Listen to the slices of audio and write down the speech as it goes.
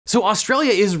So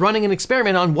Australia is running an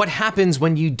experiment on what happens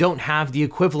when you don't have the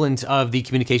equivalent of the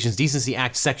Communications Decency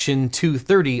Act Section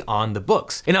 230 on the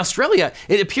books. In Australia,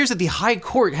 it appears that the High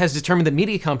Court has determined that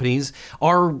media companies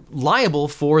are liable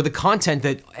for the content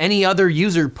that any other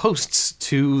user posts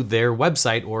to their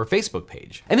website or Facebook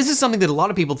page. And this is something that a lot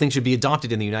of people think should be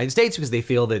adopted in the United States because they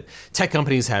feel that tech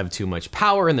companies have too much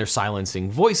power and they're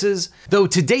silencing voices. Though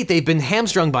to date, they've been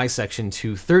hamstrung by Section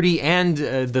 230 and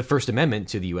the First Amendment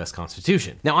to the US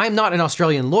Constitution. Now, I'm not an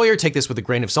Australian lawyer, take this with a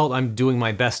grain of salt. I'm doing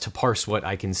my best to parse what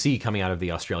I can see coming out of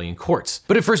the Australian courts.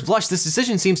 But at first blush, this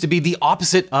decision seems to be the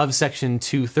opposite of Section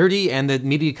 230 and that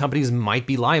media companies might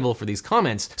be liable for these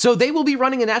comments. So they will be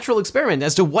running a natural experiment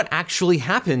as to what actually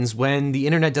happens when the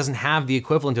internet doesn't have the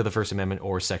equivalent of the First Amendment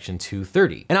or Section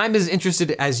 230. And I'm as interested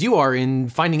as you are in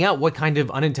finding out what kind of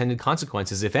unintended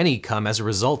consequences, if any, come as a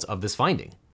result of this finding.